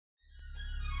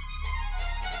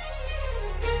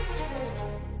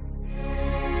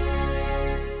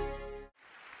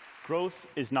growth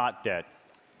is not dead.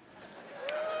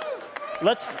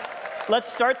 Let's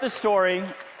start the story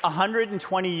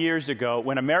 120 years ago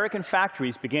when American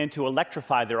factories began to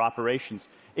electrify their operations,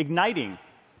 igniting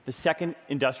the second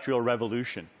industrial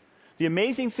revolution. The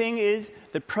amazing thing is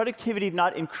that productivity did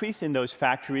not increase in those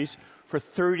factories for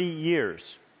 30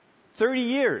 years. 30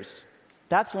 years!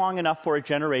 That's long enough for a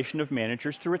generation of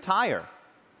managers to retire.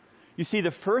 You see,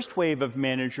 the first wave of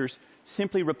managers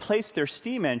simply replaced their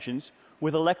steam engines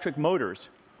with electric motors,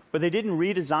 but they didn't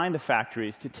redesign the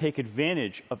factories to take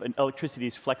advantage of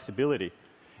electricity's flexibility.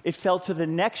 It fell to the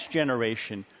next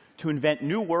generation to invent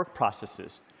new work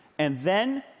processes, and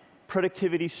then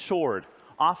productivity soared,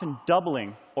 often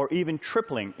doubling or even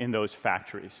tripling in those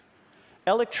factories.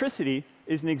 Electricity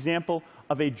is an example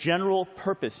of a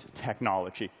general-purpose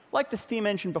technology, like the steam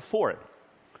engine before it.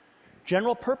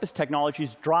 General-purpose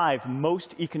technologies drive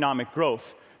most economic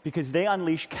growth because they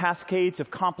unleash cascades of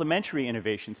complementary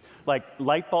innovations, like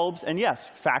light bulbs and, yes,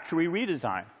 factory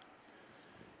redesign.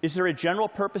 Is there a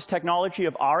general-purpose technology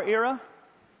of our era?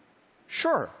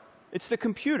 Sure, it's the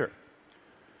computer.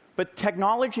 But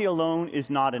technology alone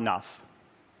is not enough.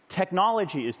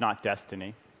 Technology is not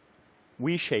destiny.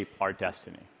 We shape our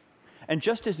destiny. And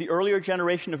just as the earlier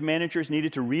generation of managers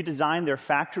needed to redesign their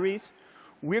factories,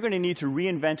 we're going to need to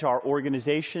reinvent our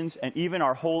organizations and even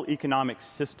our whole economic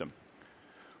system.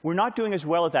 We're not doing as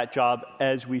well at that job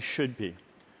as we should be.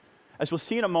 As we'll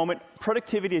see in a moment,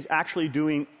 productivity is actually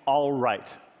doing all right.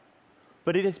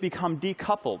 But it has become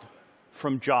decoupled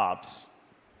from jobs.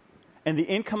 And the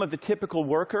income of the typical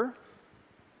worker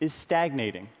is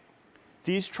stagnating.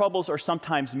 These troubles are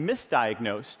sometimes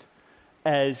misdiagnosed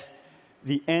as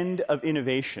the end of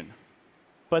innovation.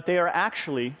 But they are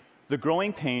actually the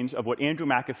growing pains of what Andrew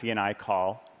McAfee and I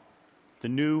call the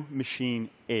new machine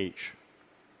age.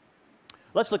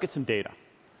 Let's look at some data.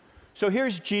 So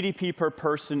here's GDP per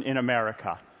person in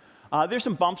America. There's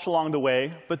some bumps along the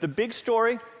way, but the big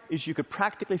story is you could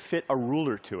practically fit a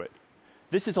ruler to it.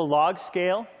 This is a log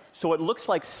scale, so what looks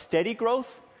like steady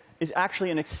growth is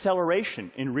actually an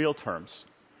acceleration in real terms.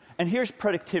 And here's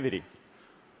productivity.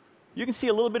 You can see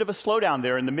a little bit of a slowdown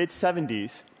there in the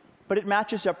mid-70s, but it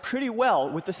matches up pretty well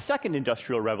with the second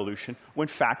industrial revolution when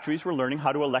factories were learning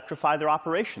how to electrify their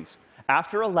operations.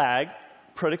 After a lag,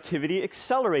 productivity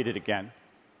accelerated again.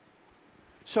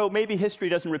 So maybe history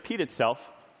doesn't repeat itself,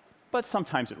 but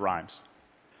sometimes it rhymes.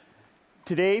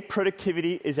 Today,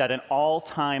 productivity is at an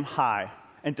all-time high.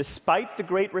 And despite the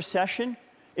Great Recession,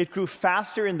 it grew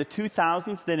faster in the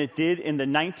 2000s than it did in the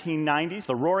 1990s,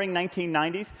 the roaring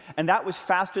 1990s, and that was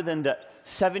faster than the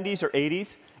 70s or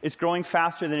 80s. It's growing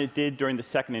faster than it did during the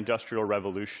Second Industrial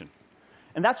Revolution.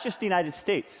 And that's just the United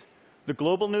States. The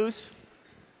global news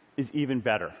is even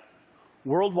better.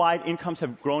 Worldwide incomes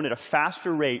have grown at a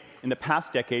faster rate in the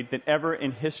past decade than ever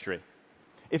in history.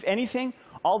 If anything,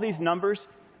 all these numbers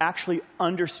actually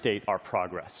understate our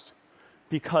progress,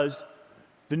 because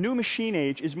the new machine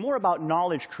age is more about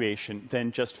knowledge creation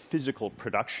than just physical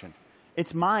production.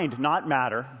 It's mind, not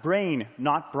matter, brain,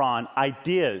 not brawn,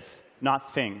 ideas,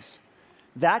 not things.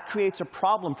 That creates a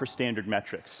problem for standard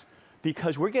metrics,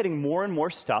 because we're getting more and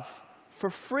more stuff for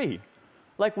free,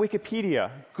 like Wikipedia,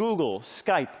 Google,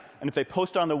 Skype, and if they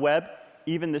post on the web,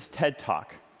 even this TED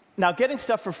Talk. Now, getting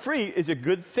stuff for free is a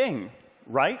good thing,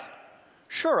 right?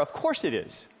 Sure, of course it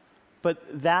is. But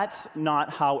that's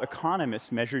not how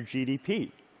economists measure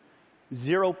GDP.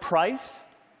 Zero price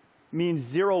means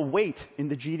zero weight in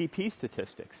the GDP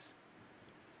statistics.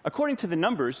 According to the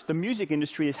numbers, the music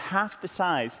industry is half the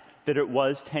size that it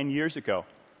was 10 years ago.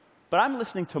 But I'm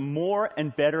listening to more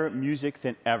and better music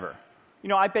than ever. You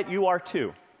know, I bet you are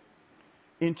too.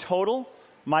 In total,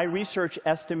 my research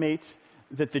estimates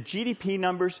that the GDP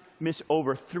numbers miss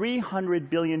over $300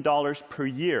 billion per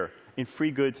year in free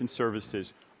goods and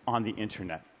services on the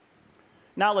internet.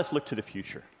 Now let's look to the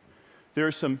future. There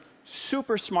are some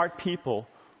super smart people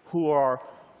who are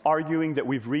arguing that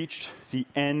we've reached the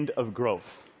end of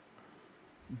growth.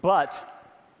 But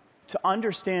to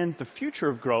understand the future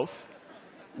of growth,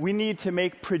 we need to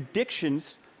make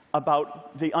predictions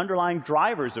about the underlying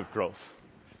drivers of growth.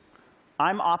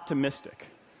 I'm optimistic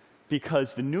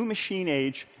because the new machine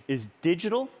age is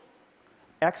digital,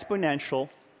 exponential,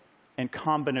 and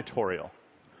combinatorial.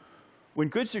 When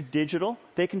goods are digital,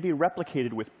 they can be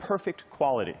replicated with perfect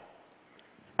quality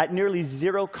at nearly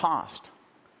zero cost,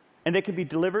 and they can be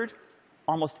delivered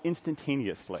almost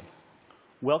instantaneously.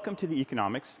 Welcome to the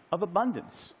economics of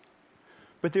abundance.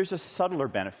 But there's a subtler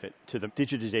benefit to the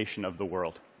digitization of the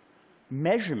world.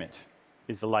 Measurement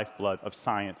is the lifeblood of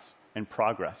science and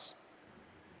progress.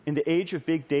 In the age of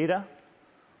big data,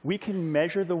 we can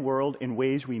measure the world in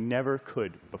ways we never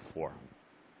could before.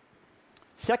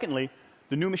 Secondly,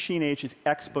 the new machine age is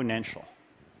exponential.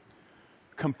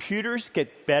 Computers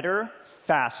get better,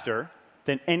 faster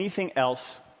than anything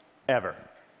else ever.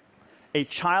 A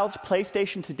child's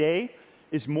PlayStation today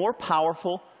is more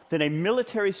powerful than a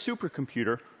military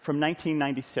supercomputer from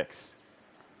 1996.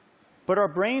 But our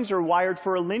brains are wired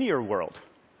for a linear world.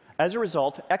 As a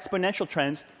result, exponential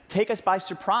trends take us by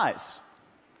surprise.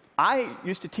 I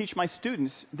used to teach my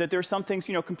students that there are some things,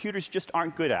 computers just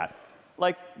aren't good at,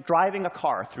 like driving a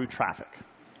car through traffic.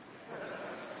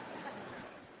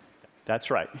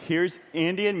 That's right. Here's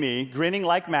Andy and me grinning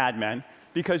like madmen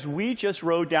because we just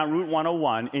rode down Route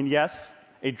 101 in, yes,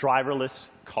 a driverless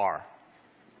car.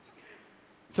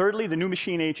 Thirdly, the new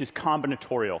machine age is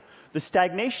combinatorial. The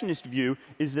stagnationist view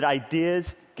is that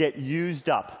ideas get used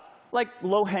up, like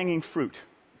low-hanging fruit.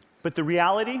 But the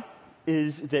reality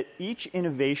is that each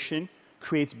innovation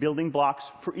creates building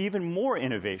blocks for even more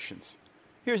innovations.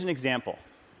 Here's an example.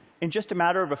 In just a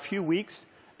matter of a few weeks,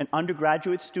 an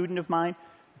undergraduate student of mine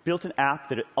built an app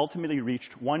that ultimately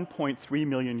reached 1.3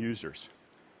 million users.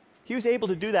 He was able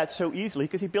to do that so easily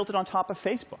because he built it on top of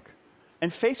Facebook.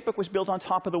 And Facebook was built on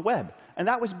top of the web. And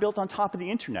that was built on top of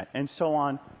the internet, and so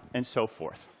on and so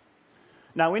forth.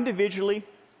 Now, individually,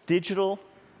 digital,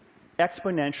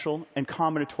 exponential, and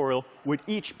combinatorial would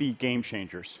each be game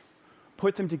changers.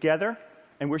 Put them together,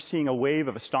 and we're seeing a wave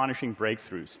of astonishing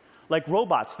breakthroughs, like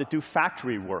robots that do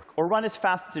factory work, or run as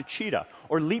fast as a cheetah,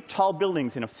 or leap tall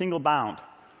buildings in a single bound.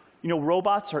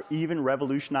 Robots are even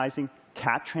revolutionizing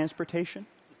cat transportation.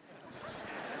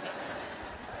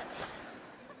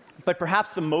 But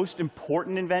perhaps the most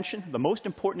important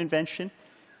invention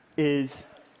is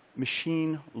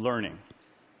machine learning.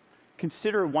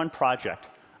 Consider one project,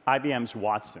 IBM's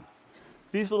Watson.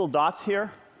 These little dots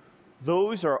here,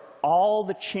 those are all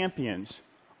the champions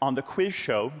on the quiz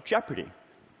show Jeopardy!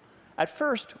 At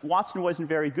first, Watson wasn't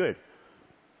very good,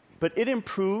 but it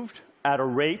improved at a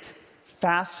rate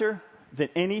faster than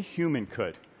any human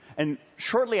could. And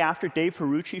shortly after Dave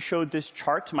Ferrucci showed this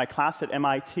chart to my class at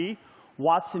MIT,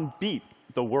 Watson beat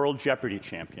the world Jeopardy!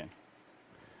 Champion.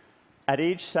 At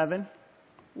age 7,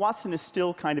 Watson is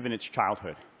still kind of in its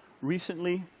childhood.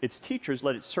 Recently, its teachers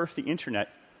let it surf the internet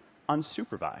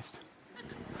unsupervised.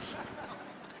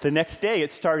 The next day,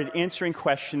 it started answering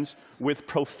questions with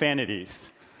profanities.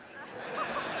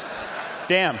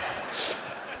 Damn.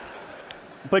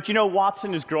 But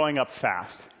Watson is growing up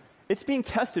fast. It's being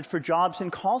tested for jobs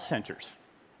in call centers,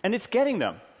 and it's getting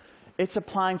them. It's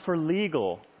applying for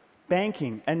legal,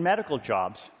 banking, and medical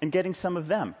jobs, and getting some of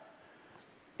them.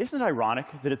 Isn't it ironic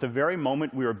that at the very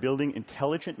moment we are building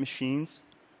intelligent machines,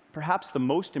 perhaps the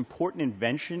most important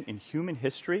invention in human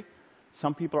history,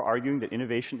 some people are arguing that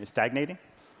innovation is stagnating?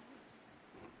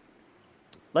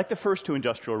 Like the first two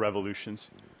industrial revolutions,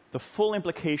 the full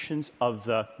implications of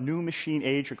the new machine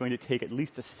age are going to take at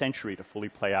least a century to fully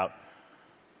play out.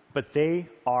 But they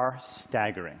are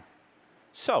staggering.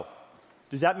 So,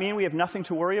 does that mean we have nothing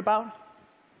to worry about?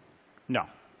 No.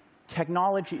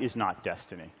 Technology is not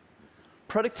destiny.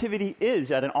 Productivity is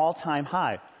at an all-time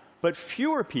high, but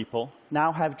fewer people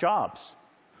now have jobs.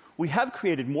 We have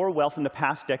created more wealth in the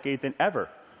past decade than ever,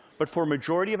 but for a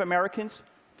majority of Americans,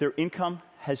 their income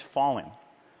has fallen.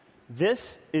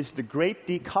 This is the great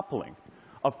decoupling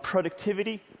of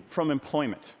productivity from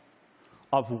employment,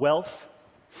 of wealth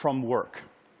from work.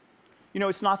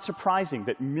 It's not surprising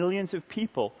that millions of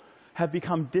people have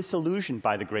become disillusioned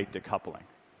by the great decoupling.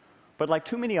 But like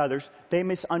too many others, they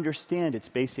misunderstand its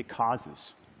basic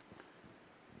causes.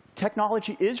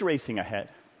 Technology is racing ahead,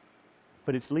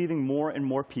 but it's leaving more and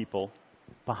more people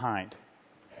behind.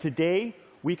 Today,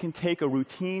 we can take a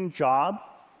routine job,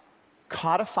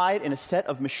 codify it in a set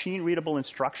of machine-readable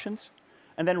instructions,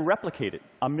 and then replicate it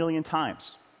 1 million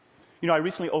times. I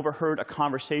recently overheard a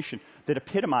conversation that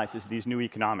epitomizes these new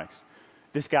economics.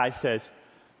 This guy says,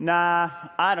 "Nah,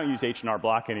 I don't use H&R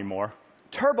Block anymore.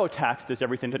 TurboTax does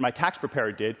everything that my tax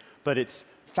preparer did, but it's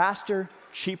faster,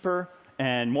 cheaper,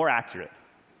 and more accurate."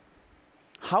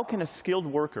 How can a skilled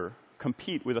worker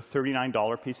compete with a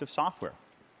 $39 piece of software?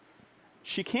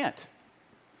 She can't.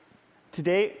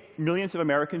 Today, millions of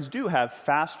Americans do have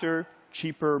faster,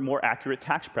 cheaper, more accurate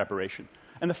tax preparation.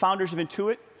 And the founders of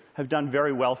Intuit have done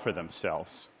very well for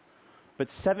themselves. But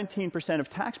 17% of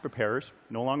tax preparers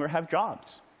no longer have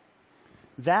jobs.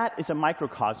 That is a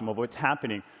microcosm of what's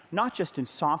happening, not just in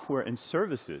software and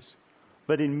services,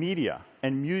 but in media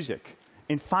and music,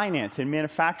 in finance and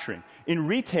manufacturing, in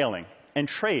retailing and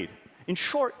trade, in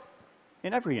short,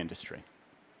 in every industry.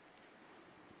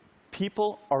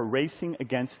 People are racing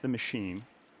against the machine,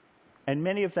 and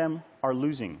many of them are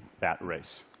losing that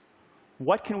race.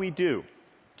 What can we do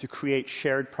to create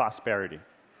shared prosperity?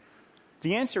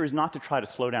 The answer is not to try to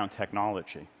slow down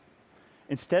technology.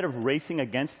 Instead of racing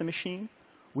against the machine,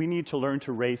 we need to learn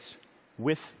to race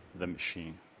with the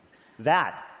machine.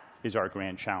 That is our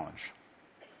grand challenge.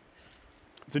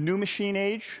 The new machine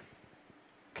age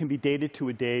can be dated to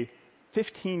a day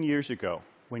 15 years ago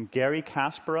when Garry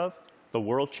Kasparov, the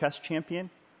world chess champion,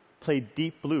 played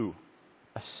Deep Blue,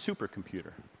 a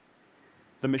supercomputer.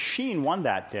 The machine won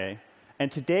that day,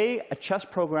 and today a chess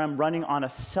program running on a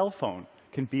cell phone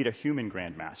can beat a human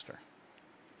grandmaster.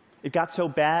 It got so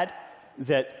bad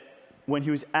that when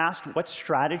he was asked what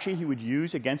strategy he would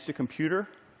use against a computer,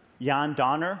 Jan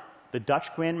Donner, the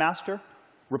Dutch grandmaster,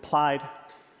 replied,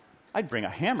 "I'd bring a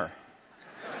hammer."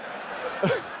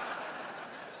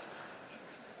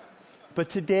 But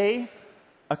today,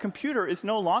 a computer is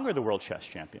no longer the world chess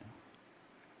champion.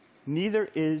 Neither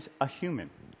is a human,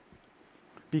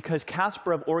 because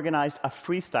Kasparov organized a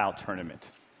freestyle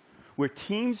tournament where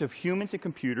teams of humans and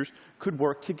computers could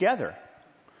work together.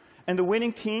 And the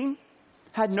winning team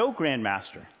had no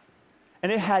grandmaster,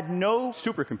 and it had no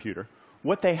supercomputer.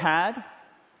 What they had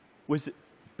was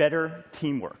better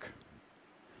teamwork.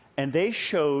 And they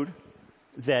showed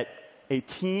that a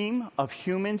team of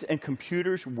humans and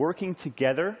computers working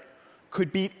together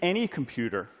could beat any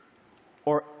computer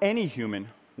or any human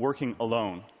working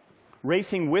alone.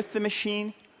 Racing with the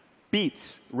machine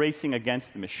beats racing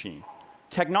against the machine.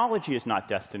 Technology is not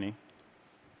destiny.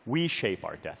 We shape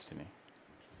our destiny.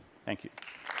 Thank you.